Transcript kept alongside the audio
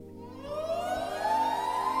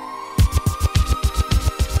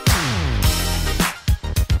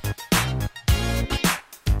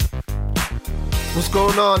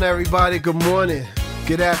going on, everybody? Good morning,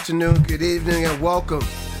 good afternoon, good evening, and welcome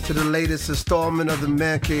to the latest installment of the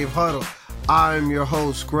Man Cave Huddle. I'm your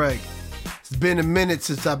host, Greg. It's been a minute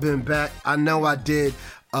since I've been back. I know I did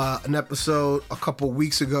an episode a couple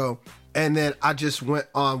weeks ago, and then I just went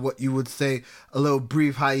on what you would say a little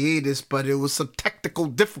brief hiatus, but it was some technical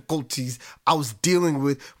difficulties I was dealing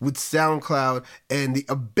with SoundCloud and the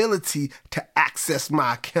ability to access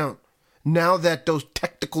my account. Now that those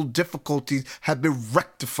technical difficulties have been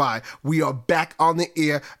rectified, we are back on the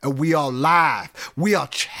air and we are live. We are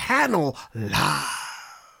channel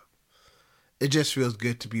live. It just feels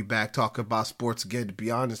good to be back talking about sports again, to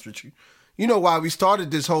be honest with you. You know why we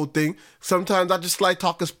started this whole thing. Sometimes I just like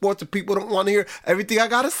talking sports and people don't want to hear everything I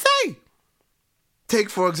got to say.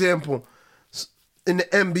 Take, for example, in the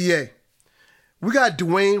NBA, we got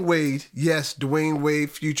Dwayne Wade. Yes, Dwayne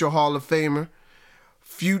Wade, future Hall of Famer.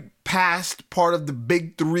 Past part of the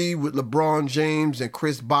big three with LeBron James and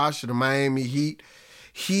Chris Bosh of the Miami Heat.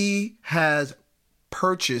 He has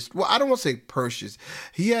purchased, well, I don't want to say purchased.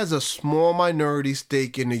 He has a small minority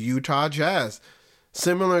stake in the Utah Jazz.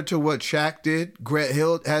 Similar to what Shaq did. Grant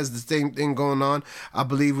Hill has the same thing going on, I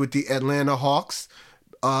believe, with the Atlanta Hawks.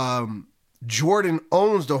 Jordan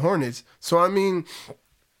owns the Hornets. So, I mean,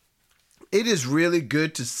 it is really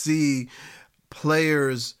good to see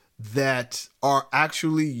players that are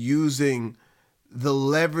actually using the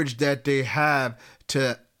leverage that they have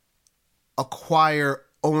to acquire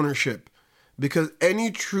ownership. Because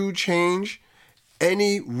any true change,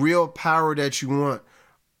 any real power that you want,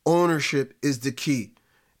 ownership is the key.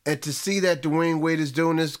 And to see that Dwayne Wade is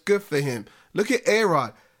doing this, good for him. Look at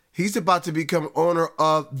A-Rod. He's about to become owner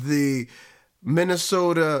of the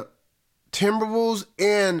Minnesota Timberwolves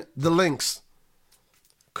and the Lynx.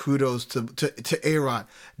 Kudos to A-Rod.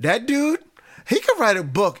 That dude, he could write a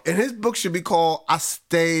book, and his book should be called I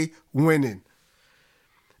Stay Winning.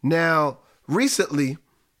 Now, recently,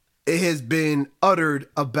 it has been uttered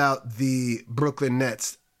about the Brooklyn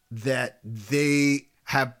Nets that they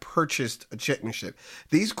have purchased a championship.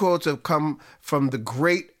 These quotes have come from the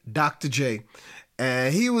great Dr. J.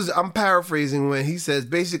 And I'm paraphrasing when he says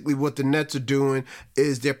basically what the Nets are doing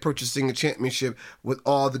is they're purchasing a championship with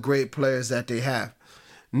all the great players that they have.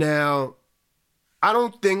 Now, I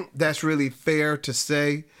don't think that's really fair to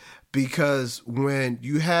say, because when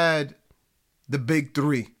you had the big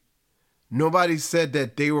three, nobody said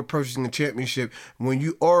that they were purchasing a championship when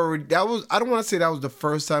you already, I don't want to say that was the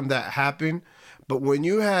first time that happened, but when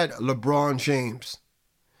you had LeBron James,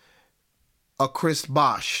 a Chris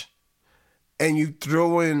Bosh, and you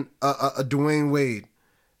throw in a Dwayne Wade,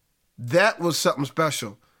 that was something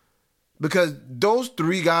special. Because those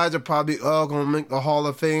three guys are probably all going to make the Hall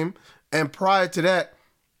of Fame. And prior to that,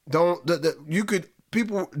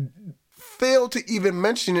 people fail to even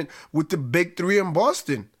mention it with the big three in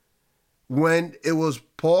Boston. When it was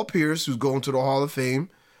Paul Pierce, who's going to the Hall of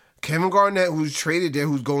Fame, Kevin Garnett, who's traded there,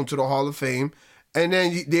 who's going to the Hall of Fame, and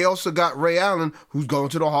then they also got Ray Allen, who's going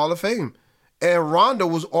to the Hall of Fame. And Rondo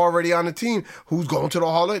was already on the team, who's going to the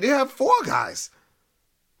Hall of Fame. They have four guys.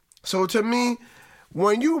 So to me,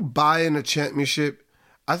 when you buy in a championship,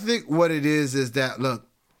 I think what it is that, look,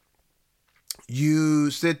 you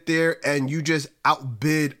sit there and you just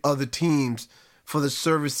outbid other teams for the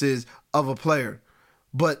services of a player.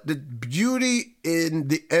 But the beauty in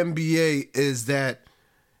the NBA is that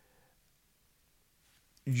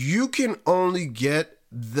you can only get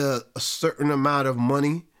a certain amount of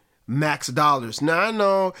money, max dollars. Now, I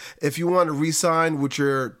know if you want to re-sign with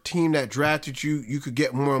your team that drafted you, you could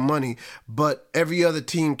get more money, but every other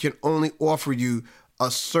team can only offer you a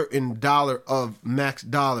certain dollar of max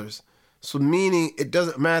dollars. So meaning it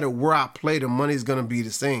doesn't matter where I play, the money's going to be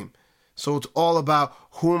the same. So it's all about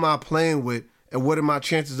who am I playing with and what are my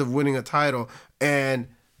chances of winning a title, and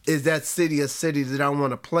is that city a city that I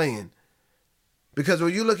want to play in? Because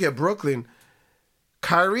when you look at Brooklyn,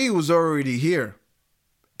 Kyrie was already here.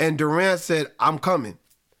 And Durant said, I'm coming.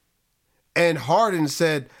 And Harden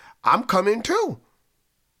said, I'm coming too.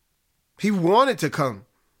 He wanted to come.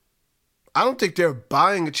 I don't think they're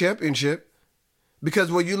buying a championship,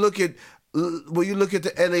 because when you look at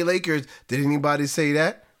the LA Lakers, did anybody say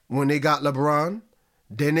that when they got LeBron?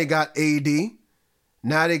 Then they got AD.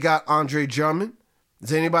 Now they got Andre Drummond.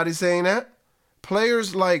 Is anybody saying that?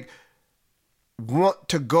 Players want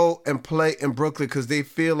to go and play in Brooklyn because they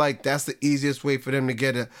feel like that's the easiest way for them to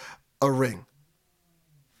get a ring.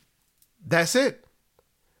 That's it.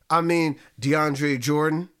 I mean, DeAndre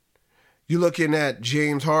Jordan. You're looking at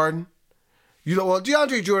James Harden.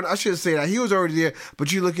 DeAndre Jordan, I should say that. He was already there,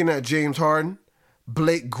 but you're looking at James Harden,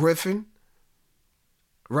 Blake Griffin,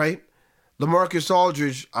 right? LaMarcus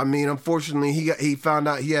Aldridge, I mean, unfortunately, he found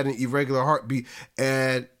out he had an irregular heartbeat,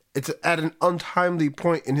 and it's at an untimely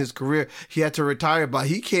point in his career. He had to retire, but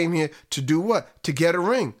he came here to do what? To get a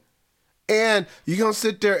ring. And you're going to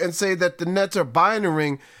sit there and say that the Nets are buying a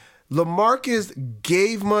ring. LaMarcus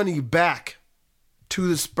gave money back to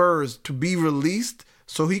the Spurs to be released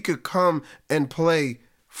so he could come and play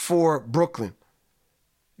for Brooklyn.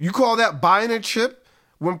 You call that buying a chip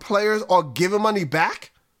when players are giving money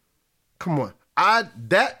back? Come on.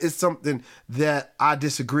 That is something that I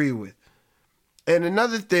disagree with. And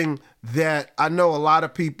another thing that I know a lot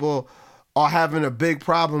of people are having a big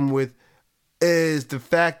problem with is the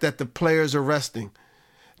fact that the players are resting.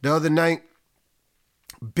 The other night,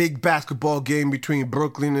 big basketball game between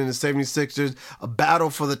Brooklyn and the 76ers, a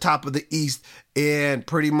battle for the top of the East, and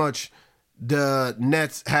pretty much the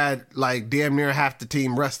Nets had like damn near half the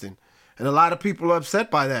team resting. And a lot of people are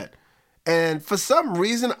upset by that. And for some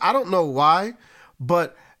reason, I don't know why,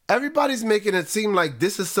 but everybody's making it seem like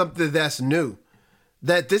this is something that's new.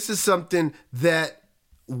 That this is something that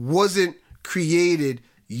wasn't created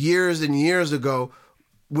years and years ago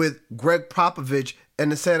with Greg Popovich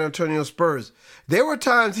and the San Antonio Spurs. There were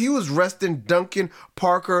times he was resting Duncan,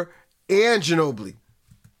 Parker, and Ginobili.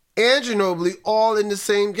 And Ginobili all in the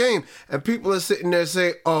same game. And people are sitting there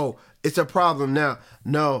saying, oh, it's a problem now.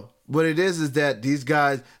 No. What it is that these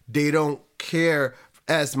guys, they don't care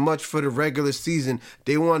as much for the regular season.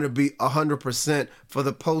 They want to be 100% for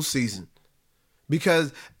the postseason.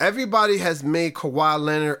 Because everybody has made Kawhi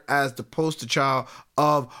Leonard as the poster child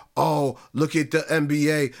of, oh, look at the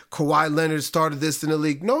NBA. Kawhi Leonard started this in the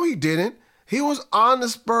league. No, he didn't. He was on the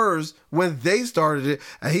Spurs when they started it.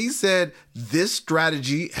 And he said, this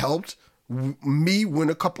strategy helped me win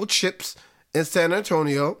a couple chips in San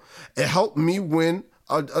Antonio. It helped me win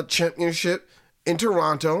a championship in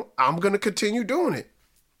Toronto. I'm going to continue doing it.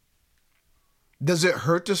 Does it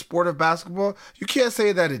hurt the sport of basketball? You can't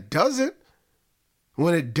say that it doesn't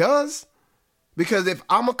when it does. Because if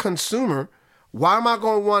I'm a consumer, why am I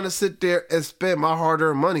going to want to sit there and spend my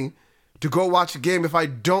hard-earned money to go watch a game if I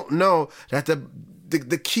don't know that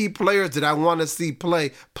the key players that I want to see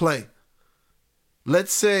play?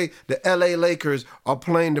 Let's say the LA Lakers are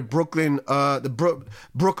playing the Brooklyn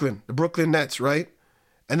Nets, right?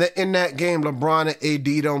 And then in that game, LeBron and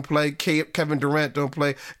AD don't play, Kevin Durant don't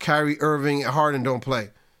play, Kyrie Irving and Harden don't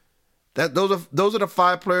play. Those are the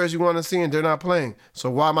 5 players you want to see, and they're not playing. So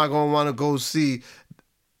why am I going to want to go see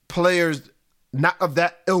players not of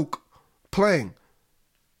that ilk playing?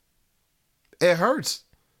 It hurts.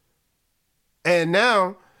 And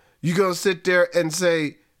now you're going to sit there and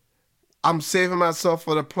say, I'm saving myself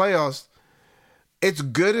for the playoffs. It's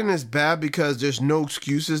good and it's bad because there's no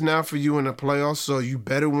excuses now for you in the playoffs, so you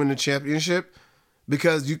better win the championship.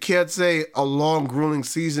 Because you can't say a long, grueling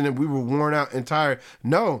season and we were worn out and tired.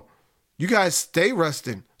 No, you guys stay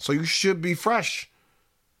resting, so you should be fresh.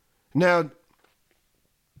 Now,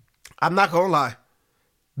 I'm not going to lie.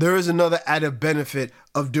 There is another added benefit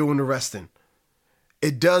of doing the resting.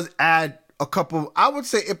 It does add a couple, I would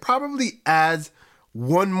say it probably adds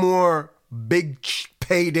one more big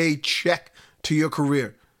payday check to your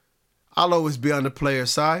career. I'll always be on the player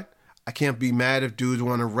side. I can't be mad if dudes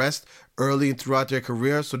want to rest early and throughout their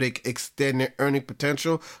career so they can extend their earning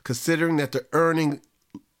potential, considering that the earning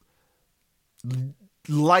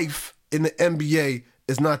life in the NBA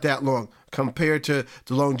is not that long compared to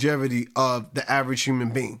the longevity of the average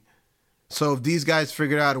human being. So if these guys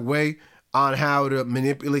figured out a way on how to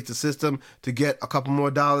manipulate the system to get a couple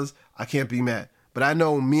more dollars, I can't be mad. But I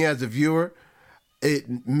know me as a viewer,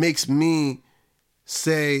 it makes me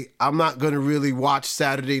say I'm not going to really watch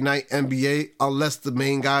Saturday night NBA unless the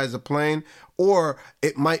main guys are playing. Or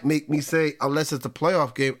it might make me say, unless it's a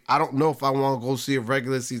playoff game, I don't know if I want to go see a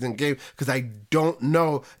regular season game because I don't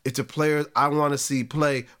know if the players I want to see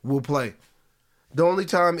play will play. The only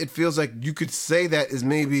time it feels like you could say that is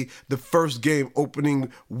maybe the first game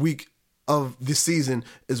opening week of the season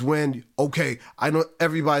is when, okay, I know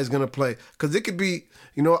everybody's going to play. Because it could be,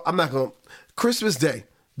 I'm not going to, Christmas Day.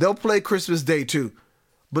 They'll play Christmas Day too.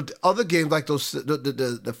 But the other games like those,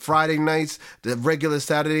 the Friday nights, the regular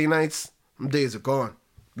Saturday nights, them days are gone.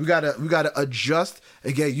 We gotta adjust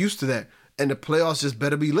and get used to that. And the playoffs just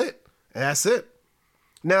better be lit. And that's it.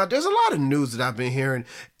 Now, there's a lot of news that I've been hearing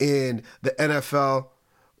in the NFL.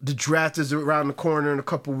 The draft is around the corner in a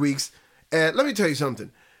couple weeks. And let me tell you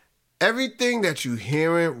something. Everything that you're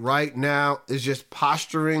hearing right now is just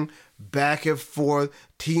posturing back and forth.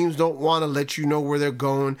 Teams don't want to let you know where they're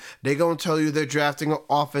going. They're going to tell you they're drafting an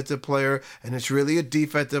offensive player and it's really a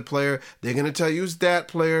defensive player. They're going to tell you it's that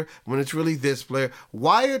player when it's really this player.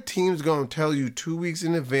 Why are teams going to tell you 2 weeks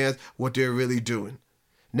in advance what they're really doing?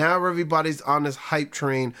 Now everybody's on this hype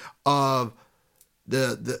train of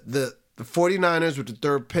the 49ers with the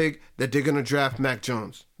third pick that they're going to draft Mac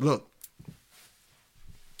Jones. Look,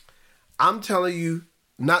 I'm telling you,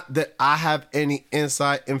 not that I have any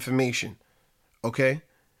inside information, okay?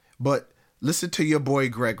 But listen to your boy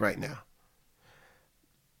Greg right now.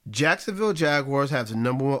 Jacksonville Jaguars have the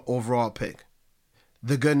number 1 overall pick.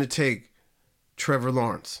 They're going to take Trevor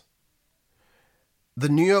Lawrence. The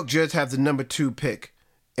New York Jets have the number 2 pick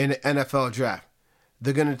in the NFL draft.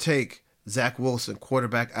 They're going to take Zach Wilson,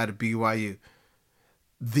 quarterback out of BYU.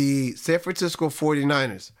 The San Francisco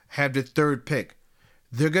 49ers have the 3rd pick.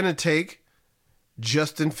 They're going to take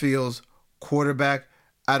Justin Fields, quarterback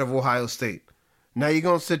out of Ohio State. Now you're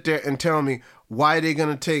going to sit there and tell me why they're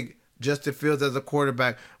going to take Justin Fields as a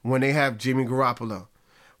quarterback when they have Jimmy Garoppolo.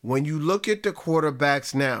 When you look at the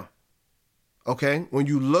quarterbacks now, okay, when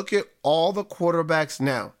you look at all the quarterbacks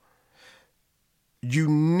now, you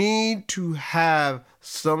need to have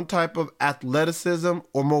some type of athleticism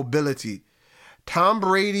or mobility. Tom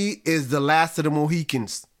Brady is the last of the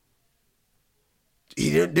Mohicans.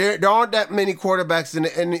 There aren't that many quarterbacks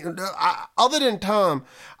other than Tom.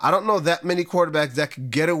 I don't know that many quarterbacks that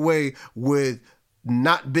could get away with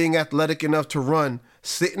not being athletic enough to run,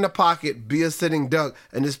 sit in the pocket, be a sitting duck,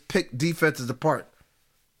 and just pick defenses apart.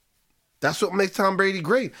 That's what makes Tom Brady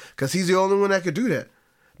great, because he's the only one that could do that.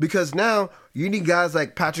 Because now you need guys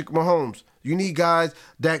like Patrick Mahomes. You need guys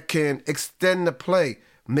that can extend the play.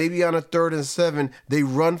 Maybe on a 3rd and 7, they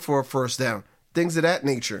run for a first down. Things of that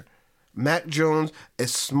nature. Mac Jones,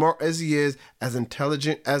 as smart as he is, as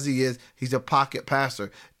intelligent as he is, he's a pocket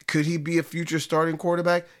passer. Could he be a future starting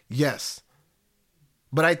quarterback? Yes.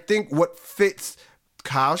 But I think what fits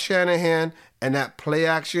Kyle Shanahan and that play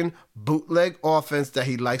action bootleg offense that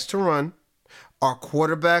he likes to run are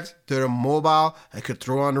quarterbacks that are mobile and could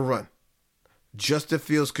throw on the run. Justin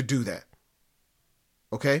Fields could do that.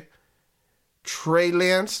 Okay? Trey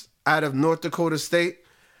Lance out of North Dakota State,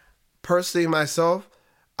 personally myself,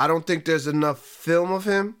 I don't think there's enough film of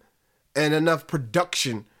him and enough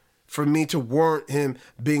production for me to warrant him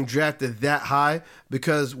being drafted that high,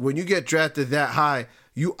 because when you get drafted that high,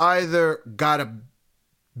 you either got to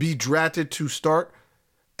be drafted to start,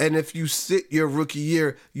 and if you sit your rookie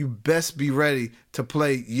year, you best be ready to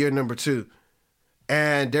play year number 2.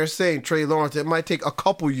 And they're saying Trey Lawrence, it might take a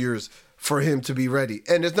couple years for him to be ready.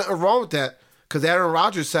 And there's nothing wrong with that, because Aaron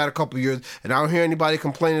Rodgers sat a couple years, and I don't hear anybody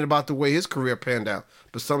complaining about the way his career panned out.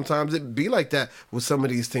 But sometimes it be like that with some of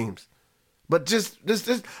these teams. But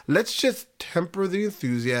let's just temper the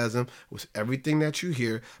enthusiasm with everything that you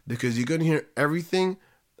hear, because you're going to hear everything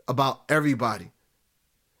about everybody.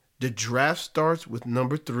 The draft starts with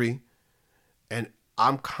number 3, and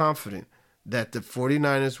I'm confident that the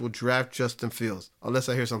 49ers will draft Justin Fields, unless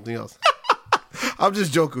I hear something else. I'm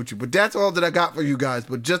just joking with you, but that's all that I got for you guys.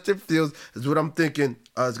 But Justin Fields is what I'm thinking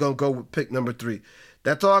is going to go with pick number 3.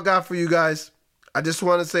 That's all I got for you guys. I just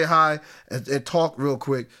want to say hi and talk real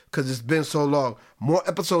quick, because it's been so long. More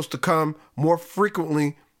episodes to come, more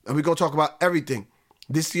frequently, and we're going to talk about everything.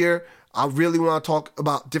 This year, I really want to talk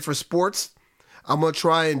about different sports. I'm going to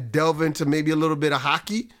try and delve into maybe a little bit of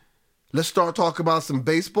hockey. Let's start talking about some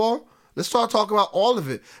baseball. Let's start talking about all of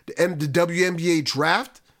it. The WNBA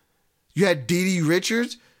draft. You had Dee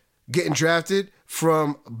Richards getting drafted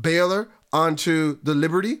from Baylor onto the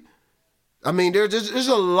Liberty. I mean, there's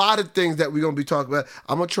a lot of things that we're going to be talking about.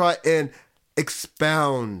 I'm going to try and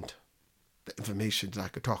expound the information that I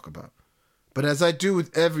could talk about. But as I do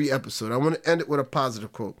with every episode, I want to end it with a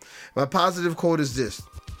positive quote. My positive quote is this: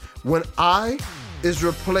 when I is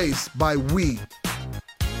replaced by we,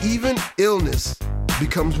 even illness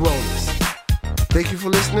becomes wellness. Thank you for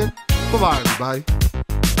listening. Bye-bye, everybody.